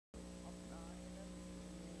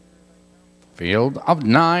Field of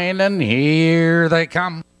 9, and here they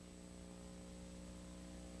come.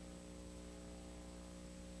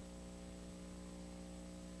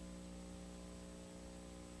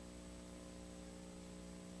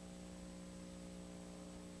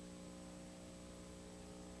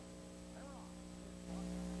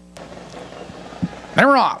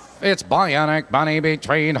 They're off. It's Bionic Bunny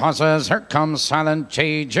between horses. Here comes Silent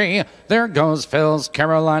GG. There goes Phil's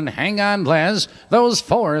Carol and Hang On Liz. Those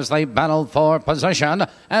fours, they battle for position.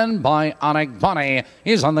 And Bionic Bunny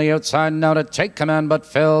is on the outside now to take command, but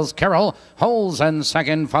Phil's Carol holds in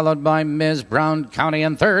second, followed by Ms. Brown County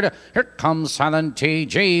in third. Here comes Silent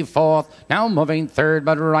GG fourth. Now moving third,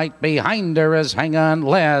 but right behind her is Hang On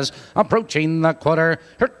Liz. Approaching the quarter,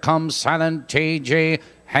 here comes Silent GG.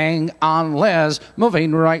 Hang On Liz,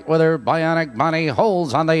 moving right with her. Bionic Bunny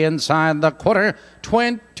holds on the inside the quarter.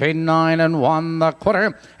 29 and 1 the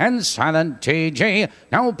quarter. And Silent GG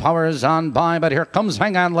now powers on by, but here comes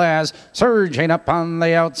Hang On Liz, surging up on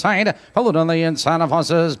the outside. Followed on the inside of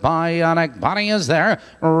horses. Bionic Bunny is there.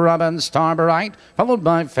 Robin Starbright, followed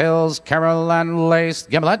by Phil's Carol and Laced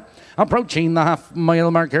Gimlet. Approaching the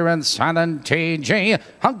half-mile marker, and Silent GG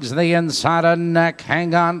hugs the inside of neck.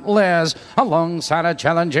 Hang On Liz alongside a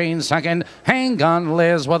challenging second. Hang On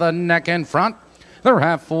Liz with a neck in front. They're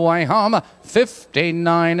halfway home,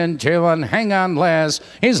 59 and 2, and Hang On Liz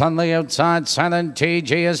is on the outside. Silent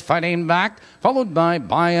GG is fighting back, followed by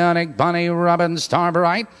Bionic Bunny, Robin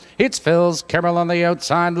Starbright. It's Phil's Carol on the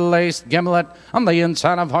outside, Laced Gimlet on the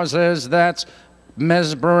inside of horses. That's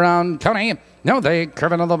Ms. Brown County. Now they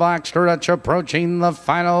curve into the back stretch, approaching the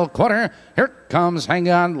final quarter. Here comes Hang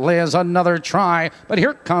On Liz, another try, but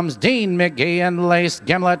here comes Dean McGee and Laced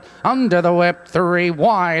Gimlet under the whip, 3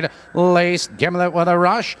 wide. Laced Gimlet with a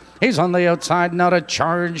rush. He's on the outside now to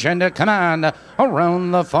charge into command.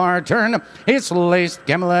 Around the far turn, it's Laced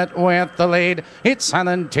Gimlet with the lead. It's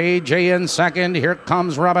Silent GG in second. Here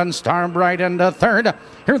comes Robin Starbright into third.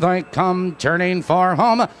 Here they come, turning for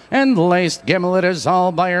home, and Laced Gimlet is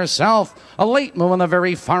all by herself. A late move on the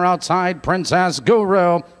very far outside, Princess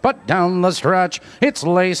Guru, but down the stretch, it's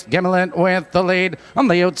Laced Gimlet with the lead. On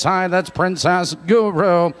the outside, that's Princess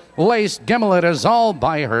Guru. Laced Gimlet is all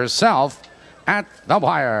by herself at the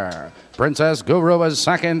wire. Princess Guru is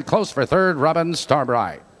second, close for third, Robin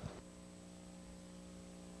Starbright.